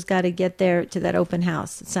everybody else has got to get there to that open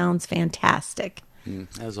house. It sounds fantastic.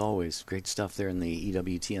 As always, great stuff there in the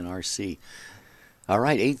EWTNRC. All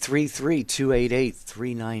right,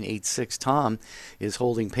 833-288-3986. Tom is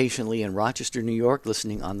holding patiently in Rochester, New York,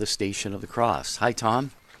 listening on the Station of the Cross. Hi, Tom.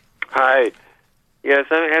 Hi. Yes,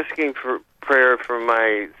 I'm asking for prayer for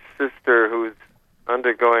my sister who's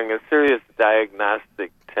undergoing a serious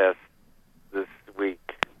diagnostic test this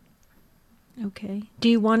week. Okay. Do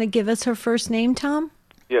you want to give us her first name, Tom?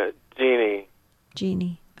 Yeah, Jeannie.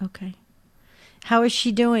 Jeannie, okay. How is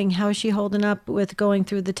she doing? How is she holding up with going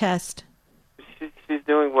through the test? She's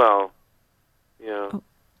doing well. Oh,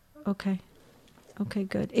 okay. Okay,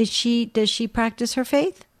 good. Does she practice her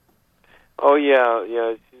faith? Oh,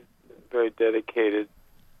 yeah, she's very dedicated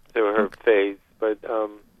to her faith, but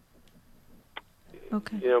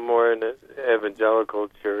okay. More in an evangelical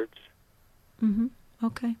church. Mm-hmm.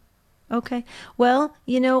 Okay. Well,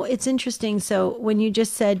 it's interesting. So when you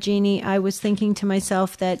just said, Jeannie, I was thinking to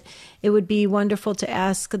myself that it would be wonderful to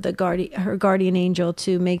ask her guardian angel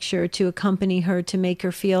to make sure to accompany her, to make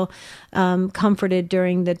her feel comforted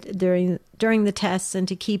during the tests, and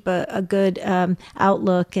to keep a good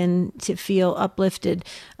outlook and to feel uplifted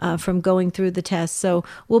from going through the tests. So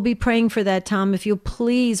we'll be praying for that, Tom. If you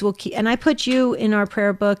please, and I put you in our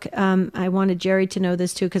prayer book. I wanted Jerry to know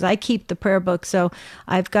this too, because I keep the prayer book. So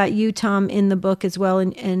I've got you, Tom, in the book as well,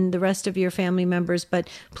 and the rest of your family members. But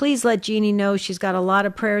please let Jeannie know she's got a lot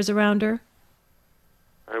of prayers around her.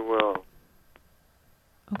 I will.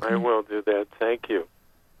 Okay. I will do that. Thank you.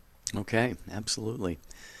 Okay, absolutely.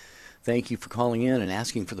 Thank you for calling in and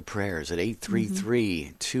asking for the prayers at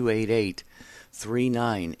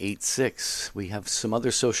 833-288-3986. We have some other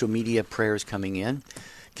social media prayers coming in.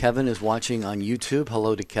 Kevin is watching on YouTube.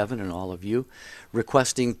 Hello to Kevin and all of you.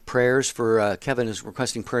 Kevin is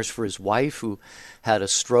requesting prayers for his wife who had a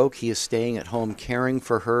stroke. He is staying at home caring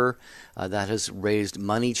for her. That has raised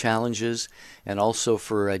money challenges. And also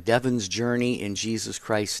for Devin's journey in Jesus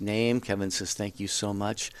Christ's name. Kevin says, thank you so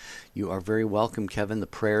much. You are very welcome, Kevin. The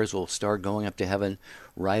prayers will start going up to heaven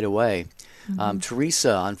right away.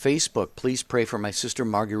 Teresa on Facebook, please pray for my sister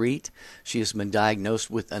Marguerite. She has been diagnosed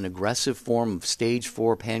with an aggressive form of stage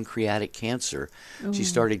 4 pancreatic cancer. Ooh. She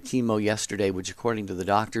started chemo yesterday, which according to the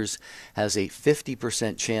doctors has a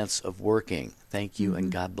 50% chance of working. Thank you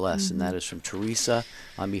and God bless. And that is from Teresa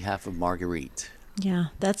on behalf of Marguerite. Yeah,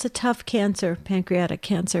 that's a tough cancer, pancreatic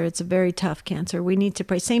cancer. It's a very tough cancer. We need to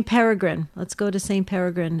pray. St. Peregrine. Let's go to St.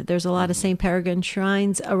 Peregrine. There's a lot of St. Peregrine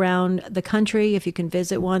shrines around the country. If you can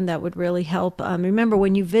visit one, that would really help. Remember,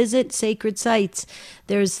 when you visit sacred sites,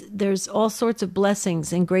 there's all sorts of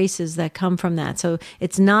blessings and graces that come from that. So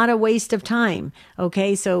it's not a waste of time.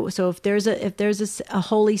 Okay, so if there's a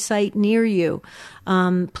holy site near you,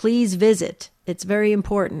 please visit. It's very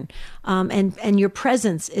important. And your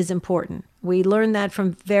presence is important. We learn that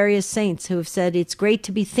from various saints who have said it's great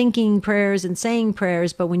to be thinking prayers and saying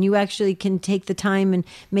prayers, but when you actually can take the time and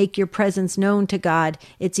make your presence known to God,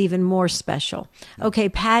 it's even more special. Okay,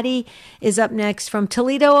 Patty is up next from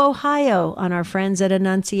Toledo, Ohio, on our friends at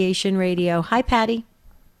Annunciation Radio. Hi, Patty.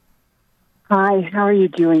 Hi, how are you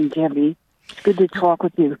doing, Debbie? It's good to talk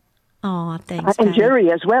with you. Oh, thanks, and Patty.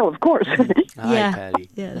 Jerry as well, of course. Hi, Patty.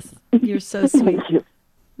 Yes, you're so sweet. Thank you.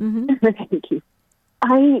 Thank you.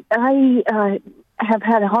 I have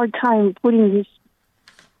had a hard time putting this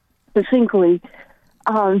succinctly.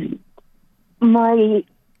 My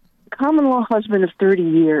common-law husband of 30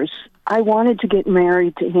 years, I wanted to get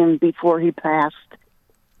married to him before he passed.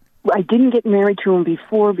 I didn't get married to him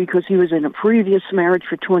before because he was in a previous marriage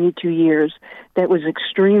for 22 years that was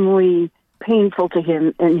extremely painful to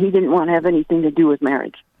him, and he didn't want to have anything to do with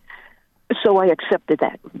marriage. So I accepted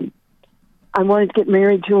that. I wanted to get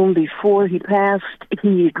married to him before he passed.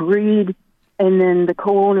 He agreed, and then the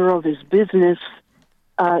co-owner of his business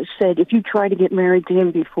said, if you try to get married to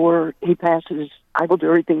him before he passes, I will do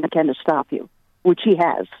everything I can to stop you, which he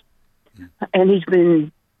has. And he's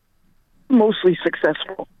been mostly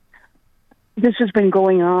successful. This has been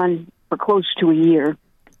going on for close to a year,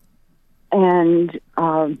 and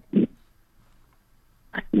I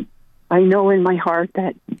know in my heart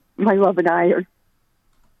that my love and I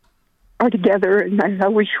are together, and I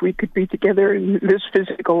wish we could be together in this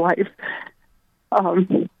physical life,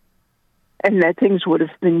 and that things would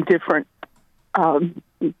have been different.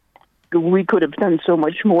 We could have done so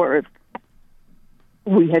much more if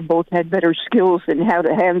we had both had better skills in how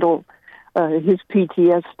to handle his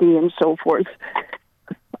PTSD and so forth.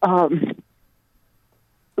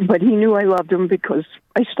 But he knew I loved him because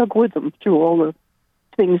I stuck with him through all the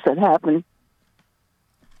things that happened.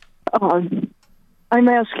 I'm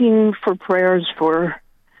asking for prayers for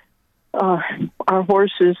our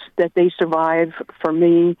horses, that they survive, for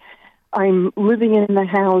me. I'm living in the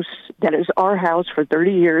house that is our house for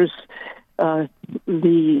 30 years.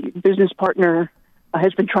 The business partner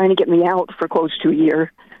has been trying to get me out for close to a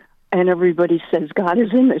year, and everybody says God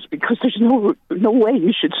is in this because there's no way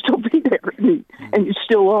you should still be there, and you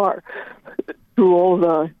still are, through all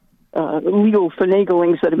the legal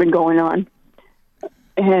finaglings that have been going on.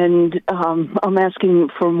 And I'm asking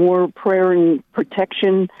for more prayer and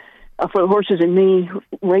protection for the horses and me.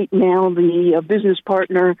 Right now, the business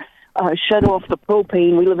partner shut off the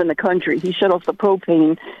propane. We live in the country. He shut off the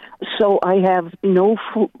propane, so I have no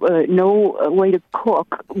way to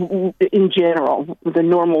cook in general, the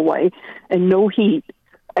normal way, and no heat.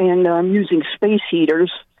 And I'm using space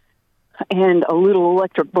heaters and a little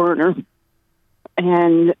electric burner.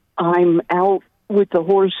 And I'm out with the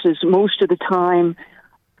horses most of the time.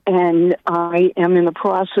 and I am in the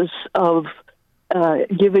process of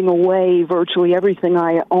giving away virtually everything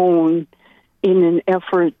I own in an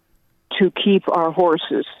effort to keep our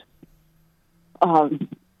horses.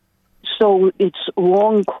 So it's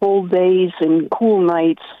long, cold days and cool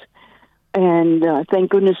nights, and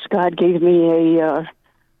thank goodness God gave me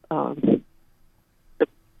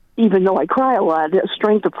even though I cry a lot, a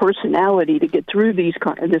strength of personality to get through this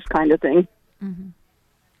kind of thing. Mm-hmm.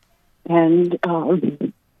 And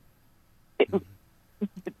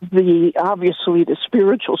obviously the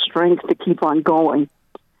spiritual strength to keep on going.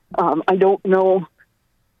 I don't know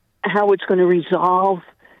how it's going to resolve,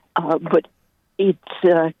 but it's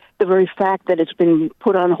the very fact that it's been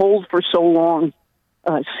put on hold for so long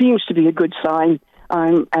seems to be a good sign.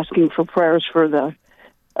 I'm asking for prayers for the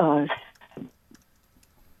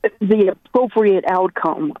appropriate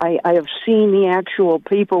outcome. I have seen the actual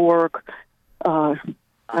paperwork. I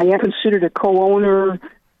am considered a co-owner.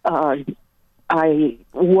 I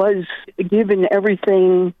was given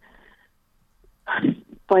everything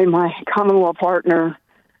by my common law partner,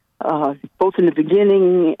 both in the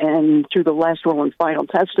beginning and through the last will and final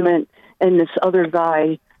testament, and this other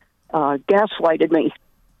guy gaslighted me.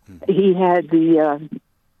 He had the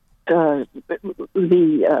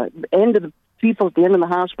end of the people at the end of the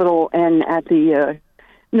hospital and at the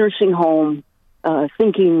nursing home,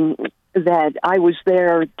 thinking that I was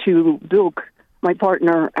there to bilk my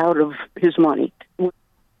partner out of his money.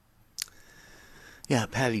 Yeah,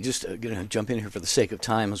 Patty, just going to jump in here for the sake of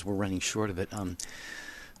time as we're running short of it.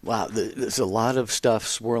 Wow, there's a lot of stuff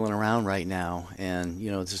swirling around right now, and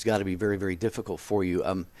this has got to be very, very difficult for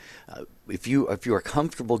you. If you are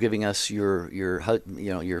comfortable giving us your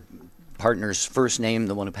partner's first name,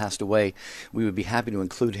 the one who passed away, we would be happy to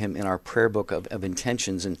include him in our prayer book of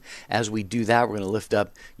intentions. And as we do that, we're going to lift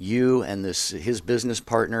up you and his business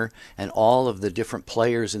partner and all of the different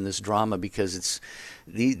players in this drama, because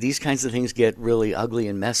these kinds of things get really ugly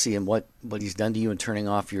and messy. And what he's done to you in turning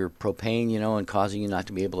off your propane, and causing you not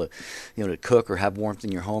to be able to, to cook or have warmth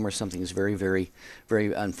in your home or something is very, very,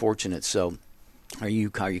 very unfortunate. So Are you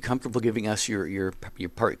comfortable giving us your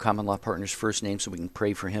common law partner's first name so we can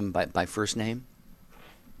pray for him by first name?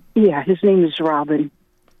 Yeah, his name is Robin.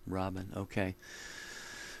 Robin, okay.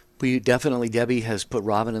 Debbie has put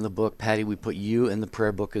Robin in the book. Patty, we put you in the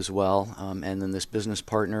prayer book as well. And then this business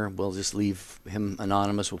partner, we'll just leave him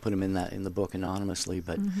anonymous. We'll put him in the book anonymously.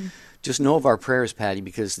 But just know of our prayers, Patty,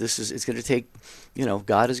 because it's going to take,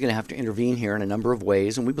 God is going to have to intervene here in a number of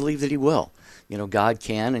ways, and we believe that he will. God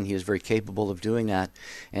can, and he is very capable of doing that.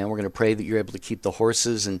 And we're going to pray that you're able to keep the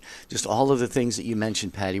horses and just all of the things that you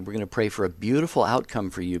mentioned, Patty. We're going to pray for a beautiful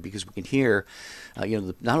outcome for you, because we can hear,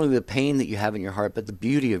 not only the pain that you have in your heart, but the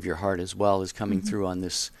beauty of your heart as well is coming through on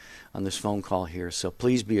this phone call here. So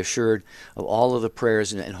please be assured of all of the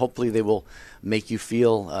prayers, and hopefully they will make you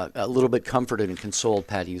feel a little bit comforted and consoled,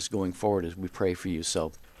 Patty, as going forward as we pray for you.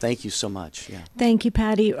 So thank you so much. Yeah. Thank you,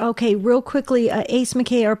 Patty. Okay, real quickly, Ace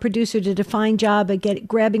McKay, our producer, did a fine job at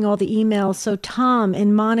grabbing all the emails. So Tom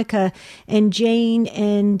and Monica and Jane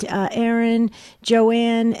and Aaron,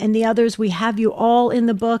 Joanne, and the others, we have you all in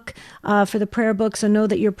the book for the prayer book. So know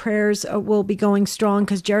that your prayers will be going strong,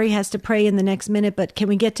 because Jerry has to pray in the next minute. But can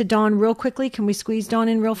we get to Dawn real quickly? Can we squeeze Dawn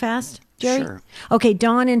in real fast? Jerry? Sure. Okay,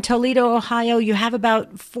 Dawn in Toledo, Ohio. You have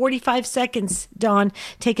about 45 seconds, Dawn.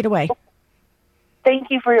 Take it away.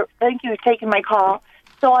 Thank you for taking my call.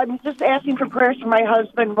 So I'm just asking for prayers for my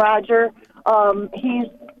husband, Roger. He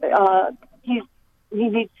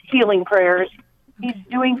needs healing prayers. He's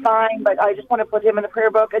doing fine, but I just want to put him in the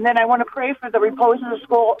prayer book. And then I want to pray for the repose of the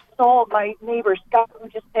soul of my neighbor, Scott, who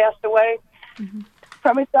just passed away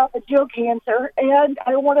from esophageal cancer. And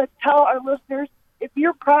I want to tell our listeners, if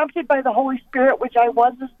you're prompted by the Holy Spirit, which I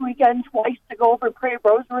was this weekend twice to go over pray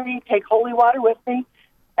rosary, take holy water with me,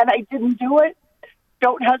 and I didn't do it,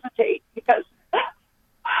 don't hesitate, because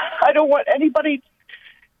I don't want anybody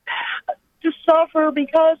to suffer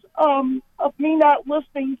because of me not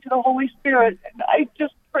listening to the Holy Spirit. And I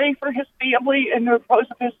just pray for his family and the repose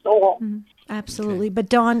of his soul. Absolutely. Okay. But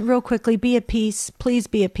Dawn, real quickly, be at peace. Please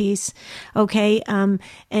be at peace. Okay. And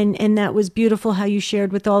that was beautiful how you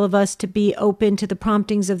shared with all of us to be open to the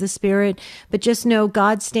promptings of the Spirit. But just know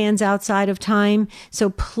God stands outside of time. So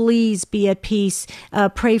please be at peace.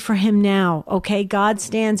 Pray for him now. Okay. God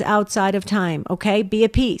stands outside of time. Okay. Be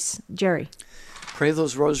at peace. Jerry. Pray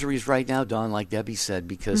those rosaries right now, Dawn, like Debbie said,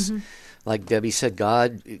 because like Debbie said,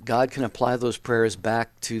 God can apply those prayers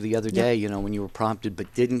back to the other day, when you were prompted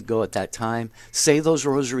but didn't go at that time. Say those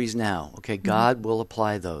rosaries now, okay? God will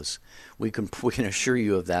apply those. We can assure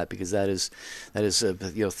you of that, because that is a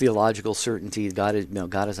theological certainty. God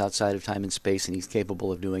is outside of time and space, and He's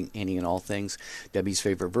capable of doing any and all things. Debbie's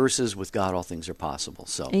favorite verses: with God all things are possible.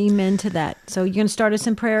 So amen to that. So you're going to start us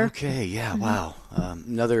in prayer? Okay, yeah, wow.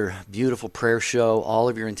 Another beautiful prayer show. All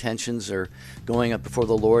of your intentions are going up before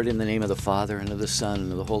the Lord in the name of the Father, and of the Son,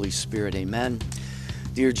 and of the Holy Spirit. Amen.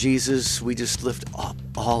 Dear Jesus, we just lift up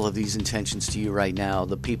all of these intentions to you right now.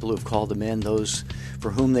 The people who have called them in, those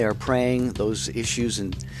for whom they are praying, those issues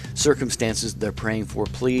and circumstances they're praying for,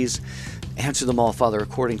 please answer them all, Father,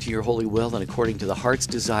 according to your holy will and according to the heart's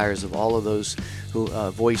desires of all of those who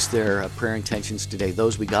voiced their prayer intentions today,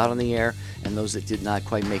 those we got on the air and those that did not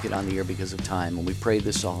quite make it on the air because of time. And we pray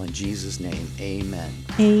this all in Jesus' name. Amen.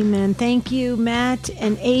 Amen. Thank you, Matt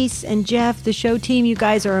and Ace and Jeff, the show team. You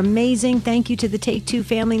guys are amazing. Thank you to the Take Two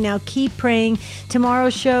family. Now keep praying.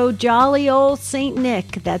 Tomorrow's show, Jolly Old St.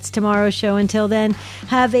 Nick. That's tomorrow's show. Until then,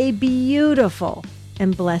 have a beautiful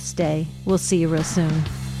and blessed day. We'll see you real soon.